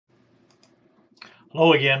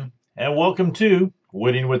Hello again, and welcome to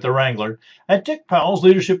Winning with the Wrangler at Dick Powell's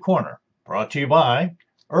Leadership Corner, brought to you by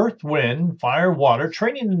Earth, Wind, Fire, Water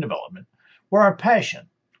Training and Development, where our passion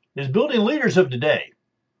is building leaders of today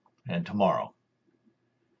and tomorrow.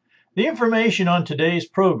 The information on today's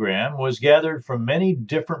program was gathered from many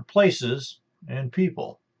different places and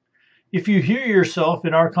people. If you hear yourself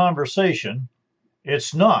in our conversation,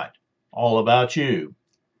 it's not all about you.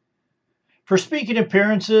 For speaking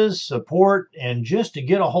appearances, support, and just to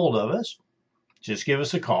get a hold of us, just give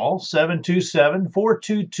us a call,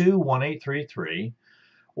 727-422-1833,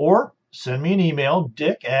 or send me an email,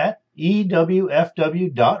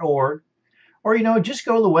 dick@ewfw.org, or, just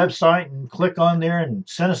go to the website and click on there and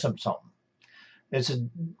send us something. It's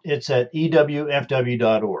at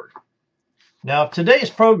ewfw.org. Now, today's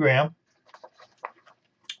program,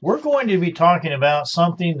 we're going to be talking about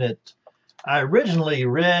something that I originally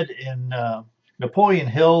read in Napoleon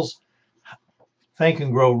Hill's Think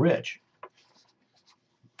and Grow Rich.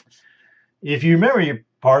 If you remember your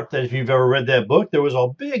part that if you've ever read that book, there was a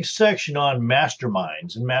big section on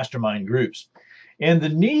masterminds and mastermind groups and the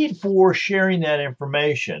need for sharing that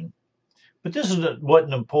information. But this is what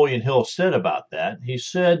Napoleon Hill said about that. He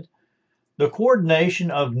said, the coordination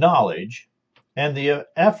of knowledge and the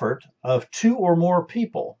effort of two or more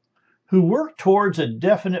people who work towards a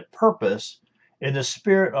definite purpose in the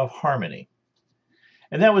spirit of harmony.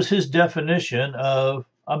 And that was his definition of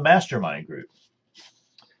a mastermind group.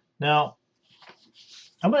 Now,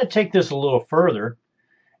 I'm going to take this a little further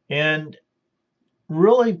and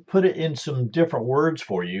really put it in some different words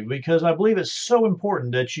for you because I believe it's so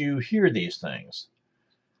important that you hear these things.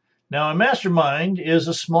 Now, a mastermind is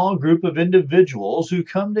a small group of individuals who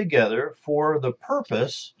come together for the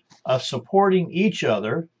purpose of supporting each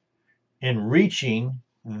other in reaching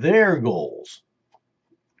their goals.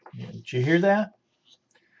 Did you hear that?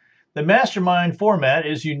 The mastermind format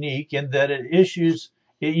is unique in that it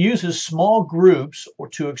uses small groups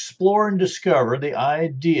to explore and discover the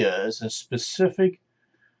ideas in a specific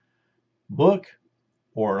book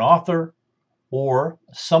or an author or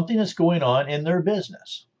something that's going on in their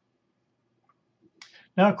business.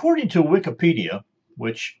 Now, according to Wikipedia,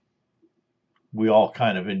 which we all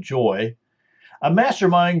kind of enjoy, a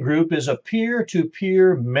mastermind group is a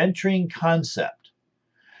peer-to-peer mentoring concept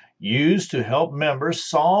used to help members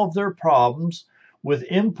solve their problems with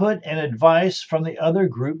input and advice from the other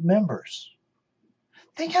group members.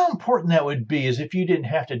 Think how important that would be as if you didn't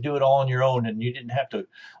have to do it all on your own and you didn't have to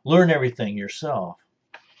learn everything yourself.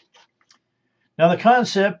 Now, the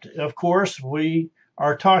concept, of course, we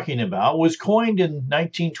are talking about was coined in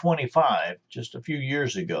 1925, just a few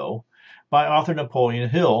years ago, by author Napoleon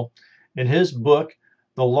Hill in his book,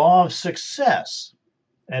 The Law of Success,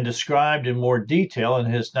 and described in more detail in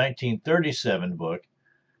his 1937 book,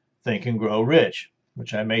 Think and Grow Rich,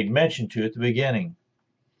 which I made mention to at the beginning.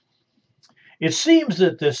 It seems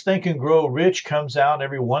that this Think and Grow Rich comes out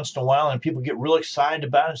every once in a while and people get real excited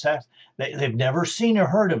about it. They've never seen or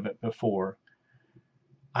heard of it before.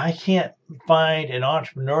 I can't find an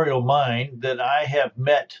entrepreneurial mind that I have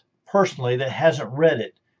met personally that hasn't read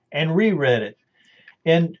it and reread it.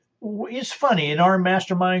 And it's funny, in our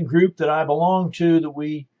mastermind group that I belong to, that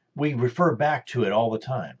we refer back to it all the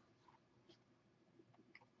time.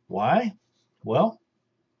 Why? Well,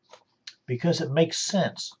 because it makes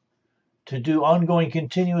sense to do ongoing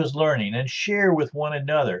continuous learning and share with one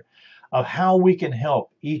another of how we can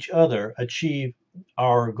help each other achieve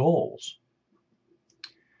our goals.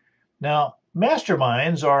 Now,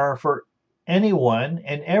 masterminds are for anyone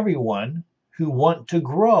and everyone who want to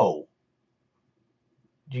grow.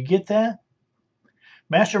 Do you get that?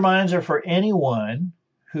 Masterminds are for anyone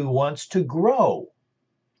who wants to grow.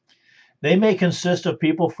 They may consist of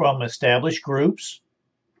people from established groups,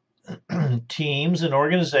 teams, and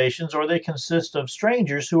organizations, or they consist of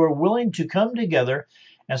strangers who are willing to come together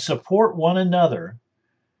and support one another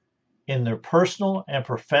in their personal and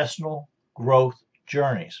professional growth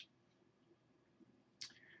journeys.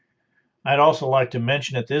 I'd also like to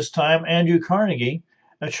mention at this time Andrew Carnegie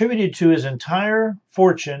attributed to his entire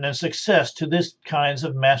fortune and success to this kinds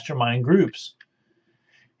of mastermind groups.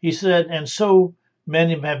 He said, and so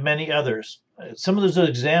many have many others. Some of those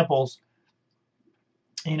examples,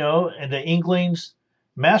 the Inklings,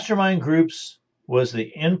 mastermind groups was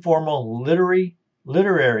the informal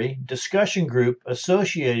literary discussion group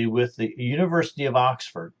associated with the University of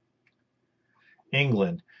Oxford,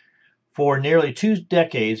 England, for nearly 2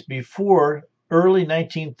 decades before early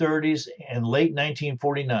 1930s and late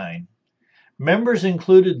 1949. Members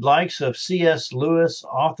included likes of C.S. Lewis,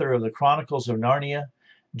 author of the Chronicles of Narnia,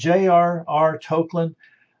 J.R.R. Tolkien,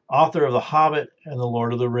 author of The Hobbit and The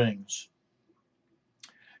Lord of the Rings.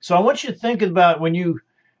 So I want you to think about when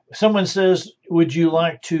someone says, would you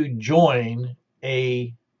like to join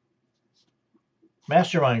a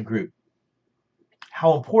mastermind group?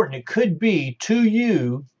 How important it could be to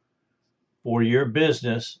you for your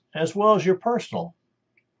business as well as your personal.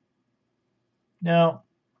 Now,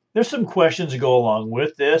 there's some questions that go along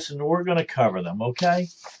with this, and we're going to cover them, okay?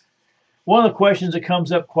 One of the questions that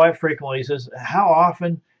comes up quite frequently says, how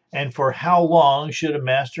often and for how long should a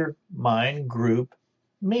mastermind group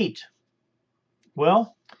meet?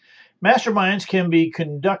 Well, masterminds can be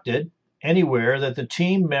conducted anywhere that the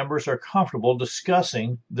team members are comfortable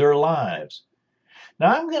discussing their lives.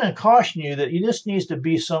 Now, I'm going to caution you that this needs to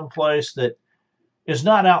be someplace that is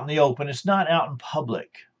not out in the open. It's not out in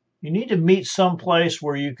public. You need to meet someplace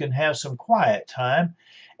where you can have some quiet time,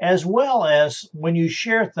 as well as when you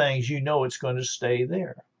share things, you know it's going to stay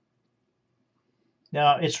there.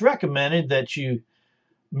 Now, it's recommended that you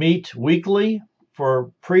meet weekly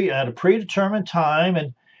at a predetermined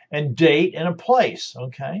time and date and a place.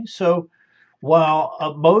 Okay, so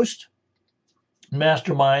while most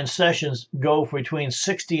mastermind sessions go for between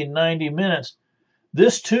 60 and 90 minutes,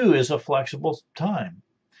 this too is a flexible time.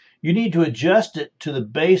 You need to adjust it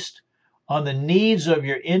based on the needs of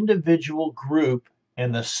your individual group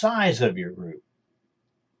and the size of your group.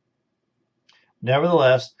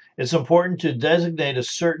 Nevertheless, it's important to designate a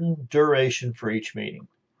certain duration for each meeting.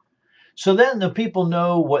 So then the people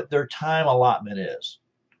know what their time allotment is.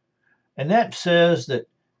 And that says that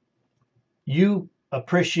you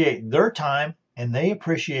appreciate their time and they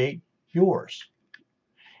appreciate yours.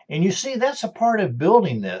 And you see, that's a part of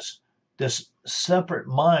building this separate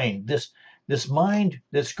mind, this mind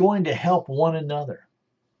that's going to help one another.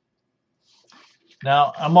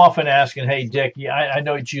 Now, I'm often asking, hey, Dick, I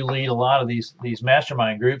know that you lead a lot of these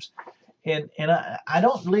mastermind groups, and I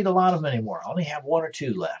don't lead a lot of them anymore. I only have one or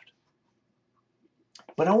two left.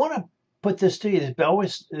 But I want to put this to you.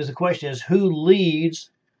 The question is, who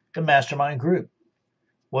leads the mastermind group?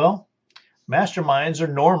 Well, masterminds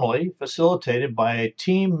are normally facilitated by a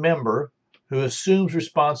team member who assumes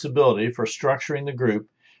responsibility for structuring the group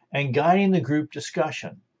and guiding the group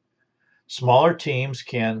discussion. Smaller teams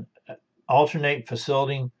can alternate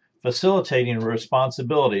facilitating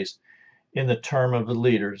responsibilities in the term of the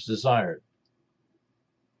leader's desired.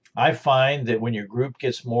 I find that when your group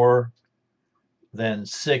gets more than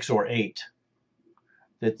 6 or 8,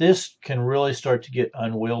 that this can really start to get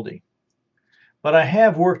unwieldy. But I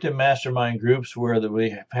have worked in mastermind groups where we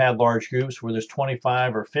have had large groups where there's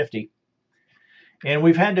 25 or 50, and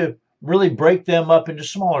we've had to really break them up into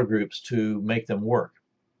smaller groups to make them work.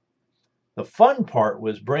 The fun part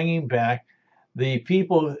was bringing back the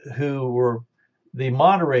people who were the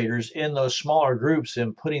moderators in those smaller groups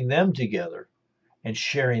and putting them together and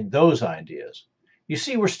sharing those ideas. You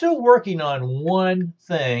see, we're still working on one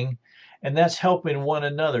thing, and that's helping one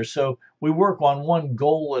another. So we work on one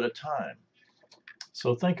goal at a time.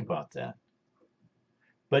 So think about that.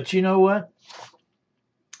 But you know what?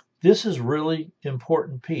 This is really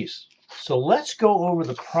important piece. So let's go over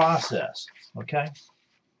the process, okay?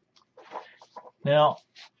 Now,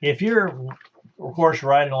 if you're, of course,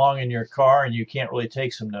 riding along in your car and you can't really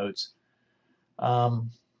take some notes,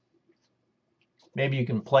 maybe you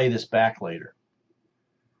can play this back later.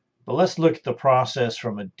 But let's look at the process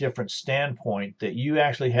from a different standpoint, that you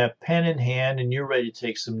actually have pen in hand and you're ready to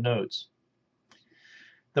take some notes.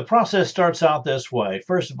 The process starts out this way.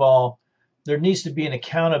 First of all, there needs to be an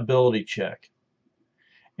accountability check.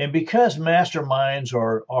 And because masterminds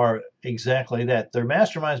are exactly that, they're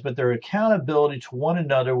masterminds, but they're accountability to one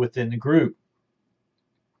another within the group.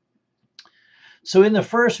 So in the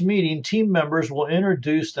first meeting, team members will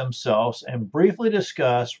introduce themselves and briefly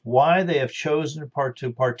discuss why they have chosen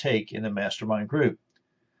to partake in the mastermind group.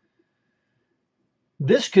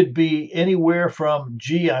 This could be anywhere from,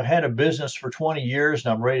 gee, I've had a business for 20 years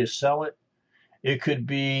and I'm ready to sell it. It could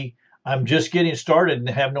be, I'm just getting started and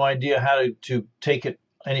have no idea how to take it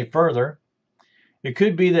any further. It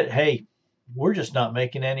could be that, hey, we're just not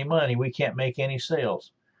making any money. We can't make any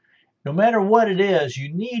sales. No matter what it is,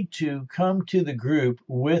 you need to come to the group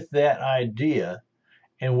with that idea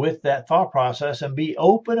and with that thought process and be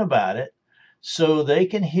open about it so they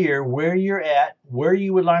can hear where you're at, where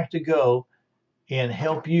you would like to go, and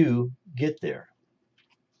help you get there.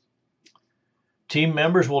 Team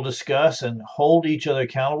members will discuss and hold each other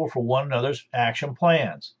accountable for one another's action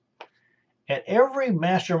plans. At every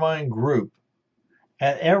mastermind group,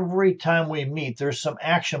 at every time we meet, there's some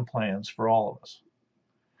action plans for all of us.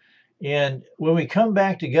 And when we come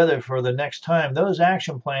back together for the next time, those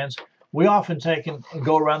action plans, we often take and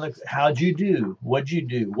go around how'd you do? What'd you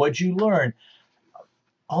do? What'd you learn?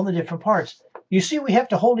 All the different parts. you see, we have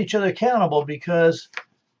to hold each other accountable because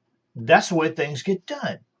that's the way things get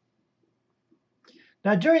done.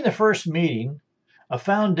 Now, during the first meeting, a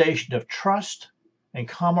foundation of trust and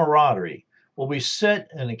camaraderie will be set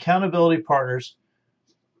in accountability partners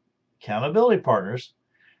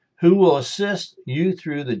who will assist you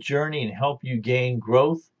through the journey and help you gain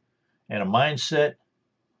growth and a mindset,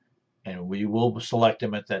 and we will select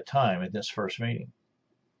them at that time at this first meeting.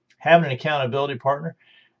 Having an accountability partner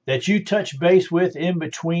that you touch base with in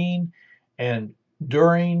between and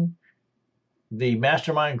during the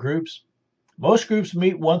mastermind groups. Most groups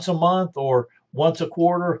meet once a month or once a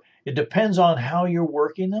quarter. It depends on how you're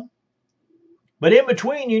working them. But in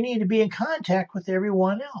between, you need to be in contact with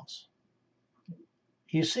everyone else.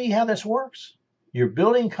 You see how this works? You're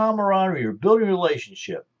building camaraderie, you're building a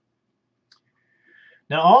relationship.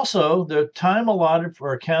 Now also, the time allotted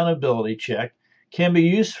for accountability check can be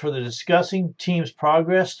used for the discussing team's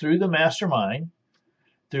progress through the mastermind,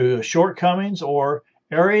 through shortcomings or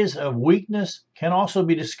areas of weakness can also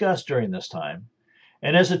be discussed during this time.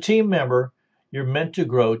 And as a team member, you're meant to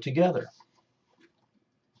grow together.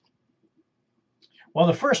 One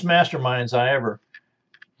of the first masterminds I ever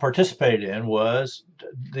participated in was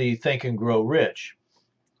the Think and Grow Rich.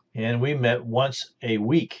 And we met once a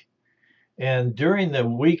week. And during the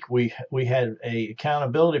week, we had an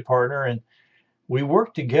accountability partner, and we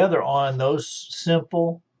worked together on those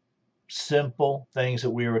simple things that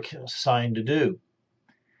we were assigned to do.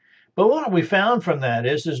 But what we found from that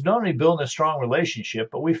is not only building a strong relationship,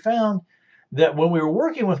 but we found that when we were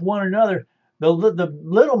working with one another, the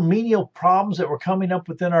little menial problems that were coming up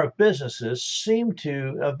within our businesses seemed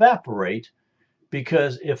to evaporate,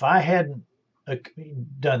 because if I hadn't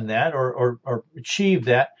done that or achieved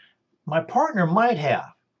that, my partner might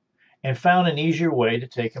have, and found an easier way to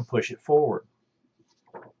take and push it forward.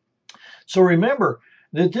 So remember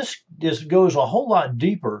that this goes a whole lot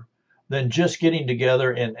deeper than just getting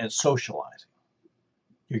together and socializing.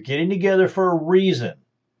 You're getting together for a reason,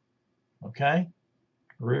 okay?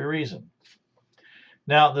 For a reason.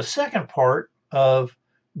 Now, the second part of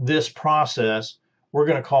this process, we're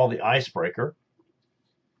going to call the icebreaker.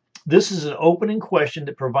 This is an opening question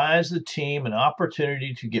that provides the team an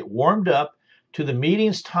opportunity to get warmed up to the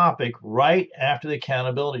meeting's topic right after the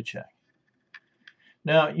accountability check.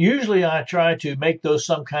 Now, usually I try to make those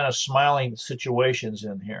some kind of smiling situations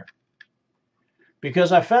in here,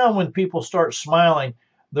 because I found when people start smiling,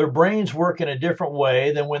 their brains work in a different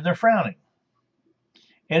way than when they're frowning.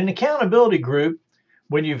 In an accountability group,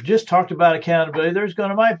 when you've just talked about accountability,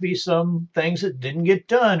 might be some things that didn't get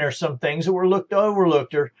done, or some things that were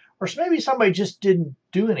overlooked, or maybe somebody just didn't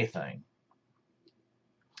do anything.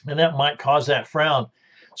 And that might cause that frown.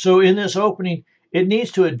 So in this opening, it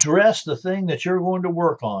needs to address the thing that you're going to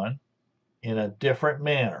work on in a different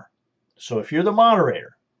manner. So if you're the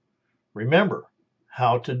moderator, remember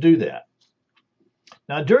how to do that.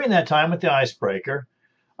 Now, during that time with the icebreaker,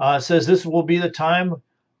 it says this will be the time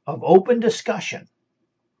of open discussion.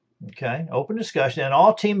 Okay, open discussion, and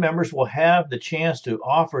all team members will have the chance to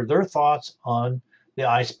offer their thoughts on the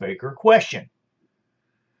icebreaker question.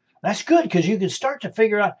 That's good, because you can start to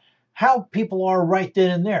figure out how people are right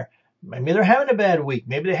then and there. Maybe they're having a bad week.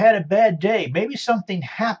 Maybe they had a bad day. Maybe something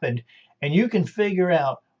happened, and you can figure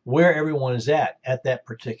out where everyone is at that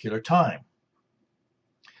particular time.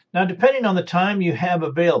 Now, depending on the time you have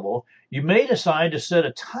available, you may decide to set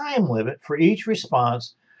a time limit for each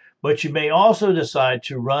response, but you may also decide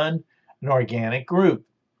to run an organic group.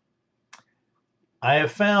 I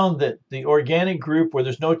have found that the organic group where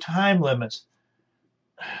there's no time limits,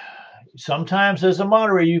 sometimes as a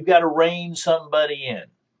moderator, you've got to rein somebody in.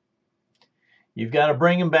 You've got to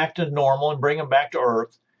bring them back to normal and bring them back to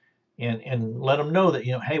earth, and let them know that,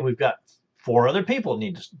 hey, we've got 4 other people that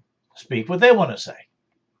need to speak what they want to say.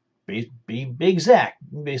 Be exact,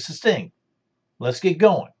 be succinct. Let's get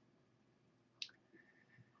going.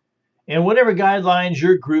 And whatever guidelines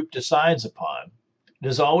your group decides upon, it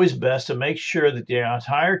is always best to make sure that the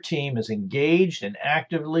entire team is engaged and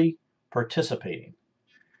actively participating.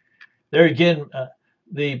 There again,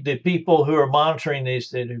 the people who are monitoring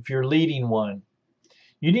these, if you're leading one,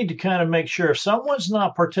 you need to kind of make sure if someone's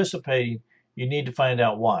not participating, you need to find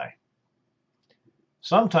out why.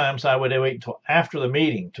 Sometimes I would wait until after the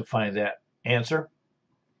meeting to find that answer.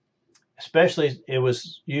 Especially, it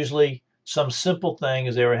was usually some simple thing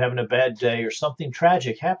as they were having a bad day or something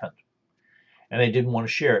tragic happened, and they didn't want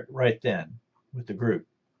to share it right then with the group.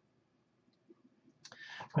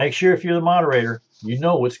 Make sure if you're the moderator, you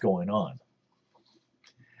know what's going on.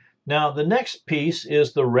 Now, the next piece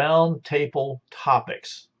is the round table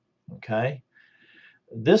topics. Okay.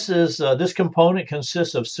 This component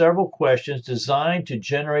consists of several questions designed to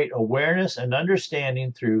generate awareness and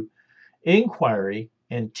understanding through inquiry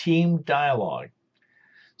and team dialogue.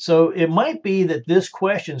 So it might be that this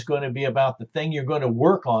question is going to be about the thing you're going to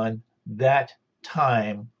work on that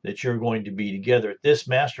time that you're going to be together at this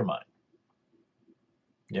mastermind.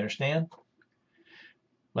 You understand?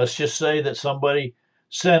 Let's just say that somebody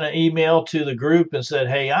sent an email to the group and said,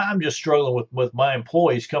 hey, I'm just struggling with my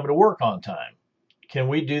employees coming to work on time. Can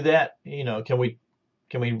we do that? Can we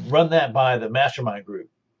run that by the mastermind group?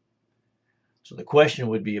 So the question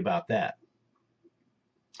would be about that.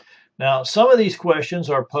 Now, some of these questions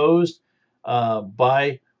are posed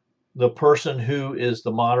by the person who is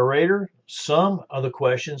the moderator. Some of the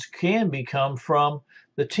questions can become from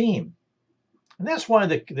the team. And that's why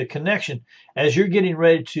the connection, as you're getting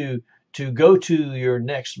ready to go to your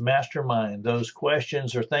next mastermind, those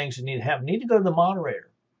questions or things that need to happen need to go to the moderator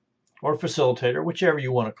or facilitator, whichever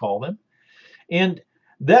you want to call them. And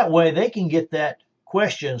that way they can get that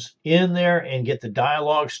questions in there and get the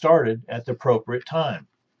dialogue started at the appropriate time.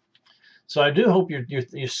 So I do hope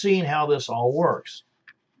you're seeing how this all works.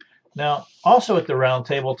 Now, also at the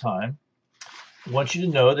roundtable time, I want you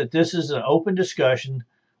to know that this is an open discussion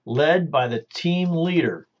led by the team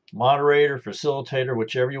leader, moderator, facilitator,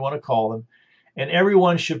 whichever you want to call them, and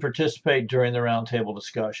everyone should participate during the roundtable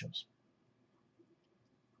discussions.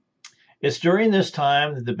 It's during this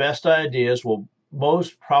time that the best ideas will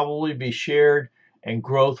most probably be shared and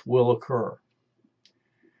growth will occur.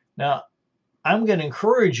 Now, I'm going to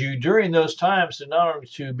encourage you during those times to not only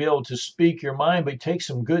to be able to speak your mind, but take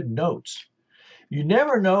some good notes. You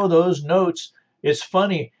never know those notes. It's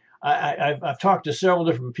funny. I've talked to several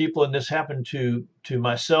different people, and this happened to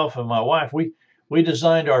myself and my wife. We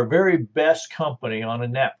designed our very best company on a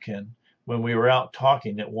napkin when we were out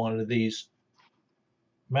talking at one of these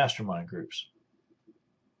mastermind groups.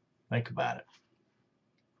 Think about it.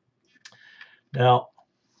 Now,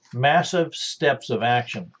 massive steps of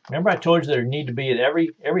action. Remember I told you there need to be at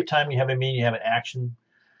every time you have a meeting, you have an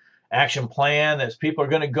action plan that people are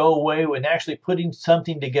going to go away with actually putting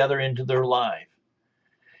something together into their life.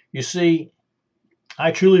 You see,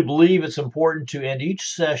 I truly believe it's important to end each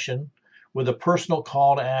session with a personal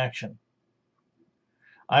call to action.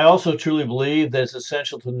 I also truly believe that it's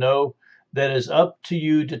essential to know that it's up to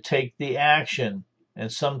you to take the action,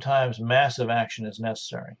 and sometimes massive action is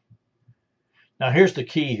necessary. Now, here's the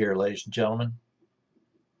key here, ladies and gentlemen.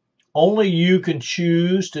 Only you can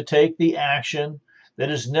choose to take the action that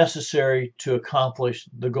is necessary to accomplish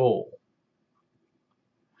the goal.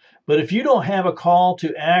 But if you don't have a call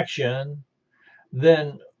to action,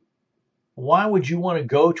 then why would you want to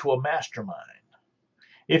go to a mastermind?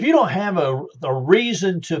 If you don't have a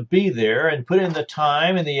reason to be there and put in the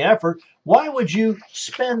time and the effort, why would you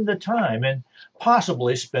spend the time and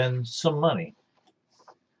possibly spend some money?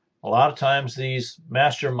 A lot of times these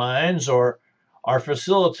masterminds are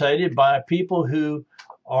facilitated by people who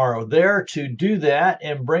are there to do that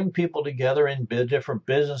and bring people together in different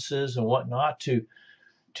businesses and whatnot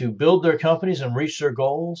to build their companies and reach their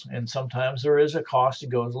goals. And sometimes there is a cost that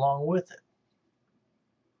goes along with it.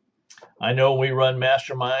 I know when we run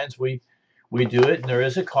masterminds, we do it, and there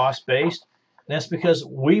is a cost based. And that's because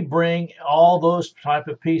we bring all those type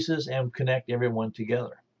of pieces and connect everyone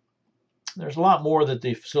together. There's a lot more that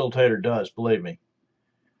the facilitator does, believe me.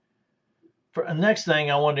 For the next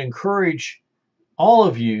thing, I want to encourage all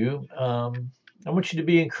of you. I want you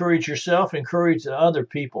to encourage yourself, encourage the other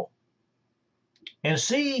people. And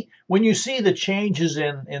see, when you see the changes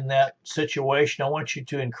in that situation, I want you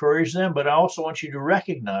to encourage them, but I also want you to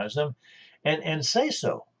recognize them and say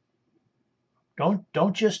so.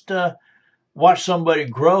 Don't just watch somebody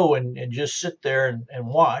grow and just sit there and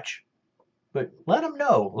watch, but let them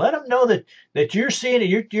know. Let them know that you're seeing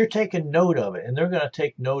it, you're taking note of it, and they're going to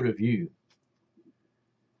take note of you.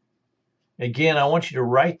 Again, I want you to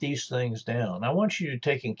write these things down. I want you to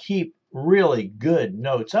take and keep really good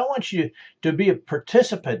notes. I want you to be a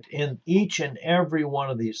participant in each and every one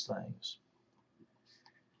of these things.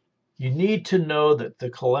 You need to know that the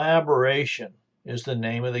collaboration is the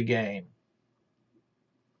name of the game.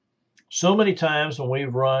 So many times when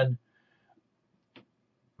we've run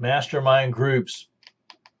mastermind groups,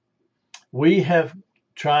 we have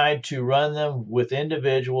tried to run them with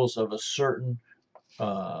individuals of a certain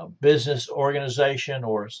business organization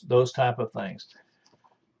or those type of things.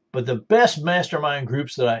 But the best mastermind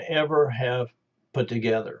groups that I ever have put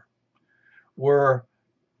together were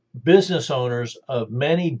business owners of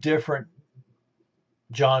many different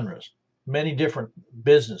genres, many different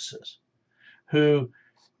businesses, who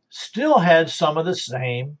still had some of the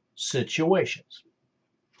same situations.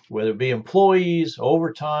 whether it be employees,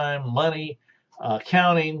 overtime, money,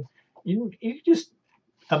 accounting. You just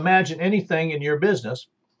imagine anything in your business.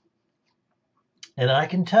 And I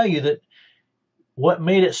can tell you that what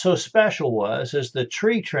made it so special is the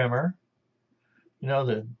tree trimmer,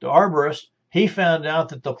 the arborist, he found out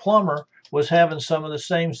that the plumber was having some of the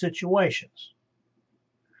same situations.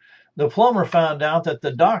 The plumber found out that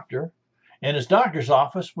the doctor in his doctor's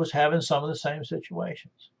office was having some of the same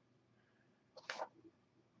situations.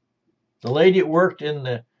 The lady that worked in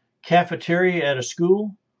the cafeteria at a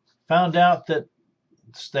school found out that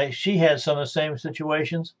she had some of the same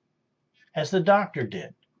situations as the doctor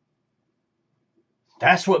did.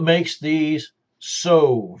 That's what makes these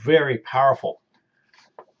so very powerful.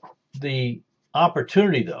 The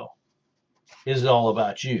opportunity, though, is all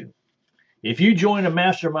about you. If you join a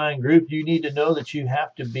mastermind group, you need to know that you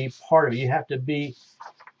have to be part of it. You have to be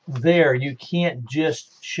there. You can't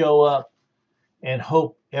just show up and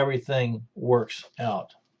hope everything works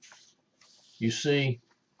out. You see,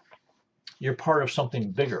 you're part of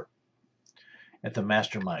something bigger at the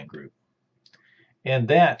mastermind group. And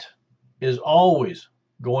that is always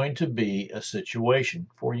going to be a situation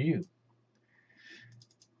for you.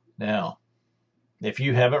 Now, if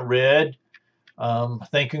you haven't read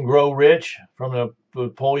Think and Grow Rich from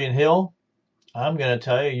Napoleon Hill, I'm going to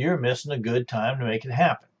tell you, you're missing a good time to make it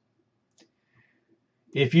happen.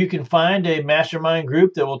 If you can find a mastermind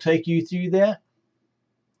group that will take you through that,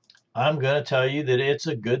 I'm going to tell you that it's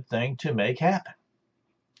a good thing to make happen.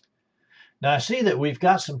 Now, I see that we've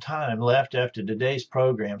got some time left after today's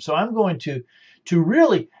program, so I'm going to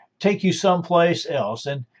really take you someplace else.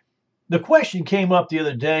 And the question came up the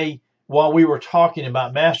other day while we were talking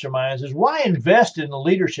about masterminds is, why invest in the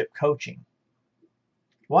leadership coaching?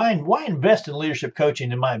 Why invest in leadership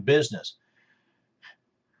coaching in my business?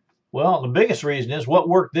 Well, the biggest reason is what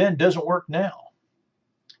worked then doesn't work now.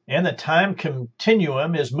 And the time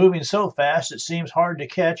continuum is moving so fast it seems hard to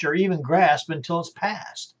catch or even grasp until it's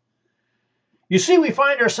past. You see, we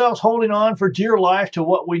find ourselves holding on for dear life to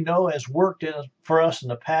what we know has worked for us in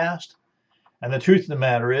the past. And the truth of the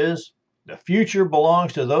matter is, the future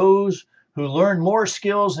belongs to those who learn more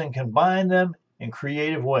skills and combine them in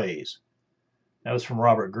creative ways. That was from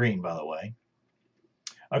Robert Greene, by the way.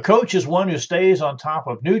 A coach is one who stays on top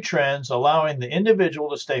of new trends, allowing the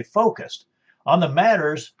individual to stay focused on the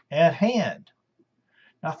matters at hand.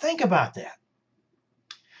 Now think about that.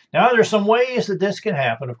 Now there's some ways that this can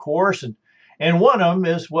happen, of course, and one of them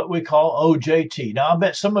is what we call OJT. Now I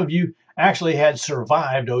bet some of you actually had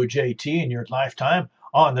survived OJT in your lifetime,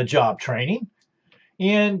 on the job training.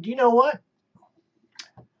 And you know what?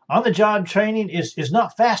 On the job training is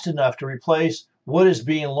not fast enough to replace what is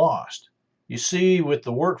being lost. You see, with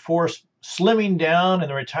the workforce slimming down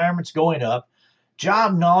and the retirements going up,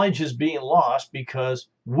 job knowledge is being lost because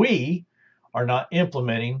we are not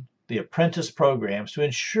implementing the apprentice programs to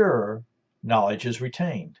ensure knowledge is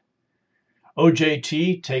retained.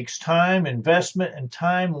 OJT takes time, investment, and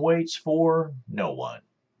time waits for no one.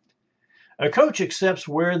 A coach accepts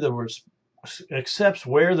where the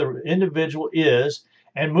individual is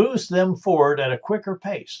and moves them forward at a quicker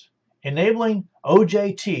pace, enabling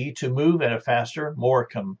OJT to move at a faster, more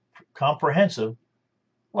comprehensive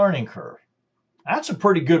learning curve. That's a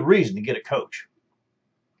pretty good reason to get a coach.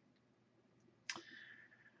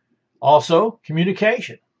 Also,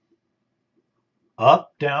 communication.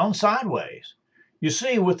 Up, down, sideways. You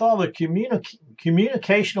see, with all the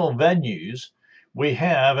communicational venues we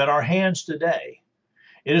have at our hands today,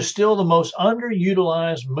 it is still the most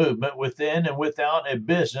underutilized movement within and without a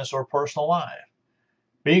business or personal life.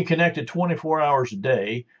 Being connected 24 hours a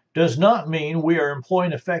day does not mean we are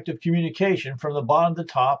employing effective communication from the bottom to the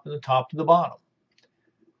top and the top to the bottom.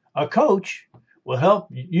 A coach will help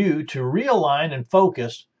you to realign and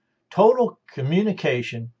focus total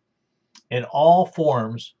communication in all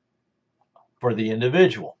forms for the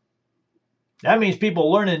individual. That means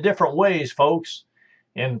people learn in different ways, folks.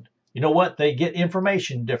 And you know what? They get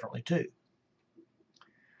information differently too.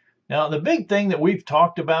 Now, the big thing that we've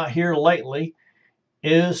talked about here lately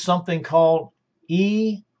is something called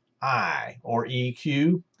EI or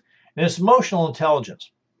EQ, and it's emotional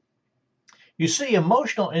intelligence. You see,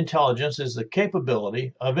 emotional intelligence is the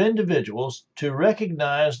capability of individuals to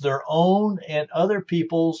recognize their own and other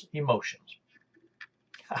people's emotions.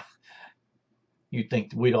 You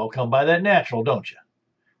think we'd all come by that natural, don't you?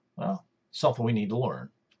 Well, something we need to learn.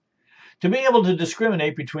 To be able to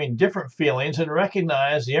discriminate between different feelings and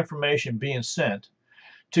recognize the information being sent,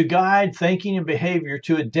 to guide thinking and behavior,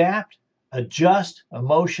 to adapt, adjust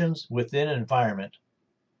emotions within an environment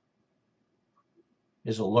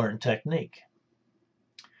is a learned technique.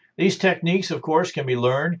 These techniques, of course, can be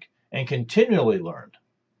learned and continually learned.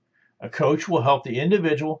 A coach will help the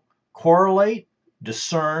individual correlate,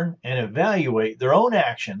 discern, and evaluate their own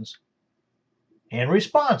actions and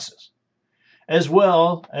responses, as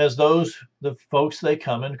well as the folks they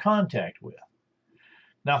come in contact with.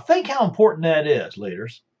 Now, think how important that is,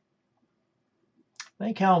 leaders.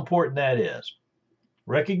 Think how important that is.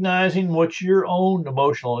 Recognizing what your own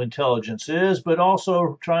emotional intelligence is, but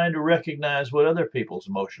also trying to recognize what other people's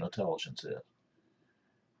emotional intelligence is.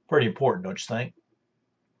 Pretty important, don't you think?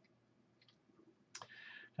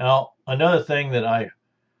 Now, another thing that I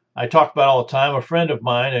talk about all the time, a friend of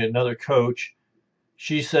mine, another coach,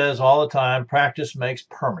 she says all the time, practice makes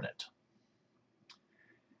permanent.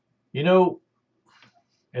 You know,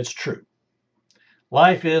 it's true.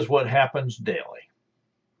 Life is what happens daily.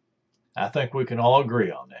 I think we can all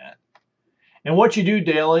agree on that. And what you do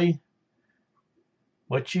daily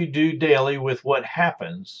with what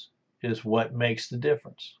happens is what makes the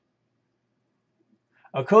difference.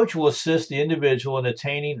 A coach will assist the individual in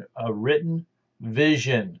attaining a written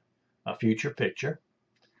vision, a future picture,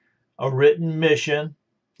 a written mission,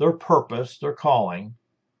 their purpose, their calling,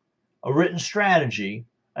 a written strategy,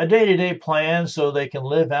 a day-to-day plan so they can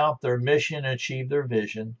live out their mission and achieve their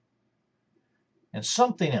vision, and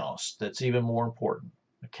something else that's even more important,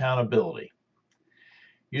 accountability.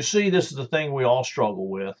 You see, this is the thing we all struggle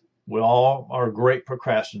with. We all are great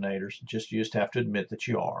procrastinators. You just have to admit that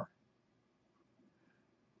you are.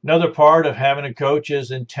 Another part of having a coach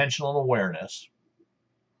is intentional awareness.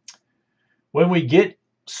 When we get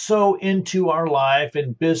so into our life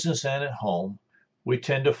in business and at home, we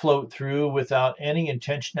tend to float through without any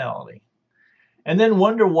intentionality, and then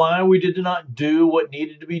wonder why we did not do what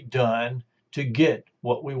needed to be done to get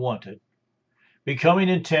what we wanted. Becoming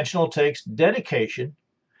intentional takes dedication,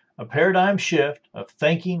 a paradigm shift of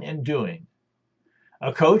thinking and doing.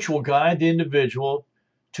 A coach will guide the individual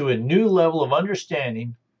to a new level of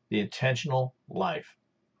understanding the intentional life.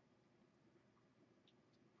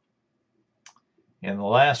 And the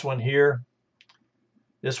last one here,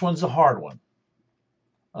 this one's a hard one.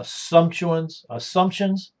 Assumptions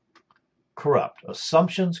corrupt.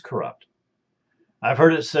 Assumptions corrupt. I've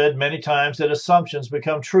heard it said many times that assumptions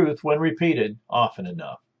become truth when repeated often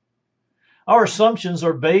enough. Our assumptions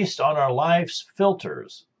are based on our life's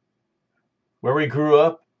filters. Where we grew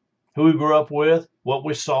up, who we grew up with, what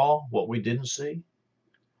we saw, what we didn't see.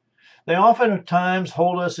 They oftentimes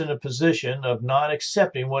hold us in a position of not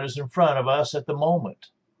accepting what is in front of us at the moment.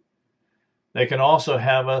 They can also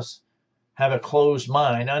have us have a closed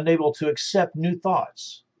mind, unable to accept new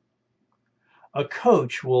thoughts. A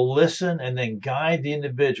coach will listen and then guide the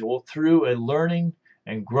individual through a learning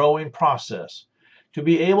and growing process to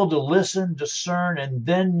be able to listen, discern, and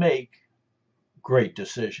then make great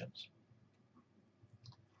decisions.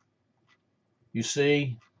 You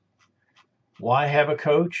see, why have a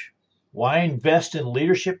coach? Why invest in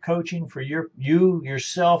leadership coaching for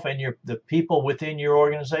yourself, and the people within your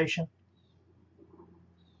organization?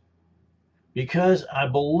 Because I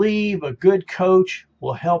believe a good coach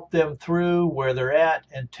will help them through where they're at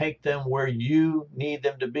and take them where you need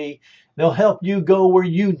them to be. They'll help you go where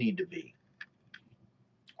you need to be.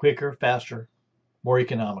 Quicker, faster, more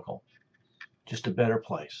economical. Just a better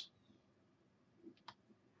place.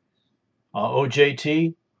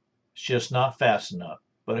 OJT, it's just not fast enough.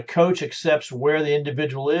 But a coach accepts where the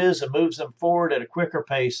individual is and moves them forward at a quicker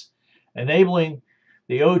pace, enabling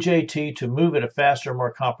the OJT to move at a faster,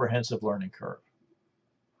 more comprehensive learning curve.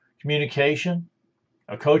 Communication.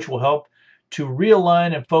 A coach will help to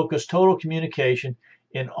realign and focus total communication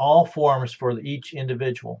in all forms for each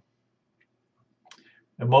individual.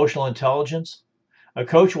 Emotional intelligence. A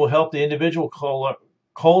coach will help the individual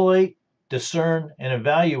collate, discern, and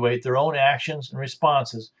evaluate their own actions and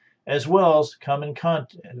responses, as well as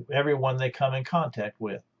everyone they come in contact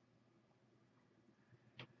with.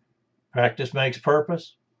 Practice makes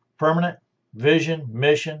purpose, permanent, vision,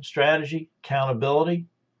 mission, strategy, accountability.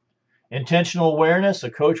 Intentional awareness.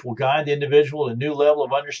 A coach will guide the individual to a new level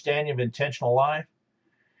of understanding of intentional life.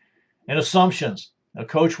 And assumptions. A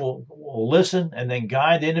coach will listen and then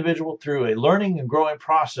guide the individual through a learning and growing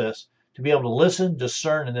process to be able to listen,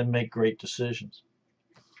 discern, and then make great decisions.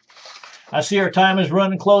 I see our time is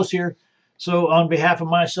running close here. So on behalf of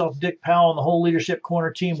myself, Dick Powell, and the whole Leadership Corner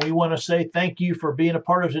team, we want to say thank you for being a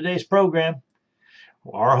part of today's program.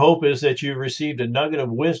 Our hope is that you've received a nugget of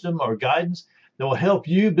wisdom or guidance that will help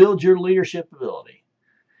you build your leadership ability.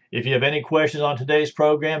 If you have any questions on today's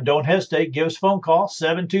program, don't hesitate. Give us a phone call,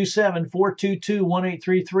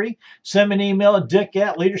 727-422-1833. Send me an email at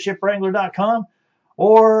dick@leadershipwrangler.com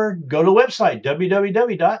or go to the website,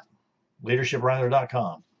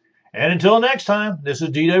 www.leadershipwrangler.com. And until next time, this is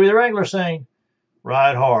DW the Regular saying,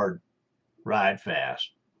 ride hard, ride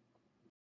fast.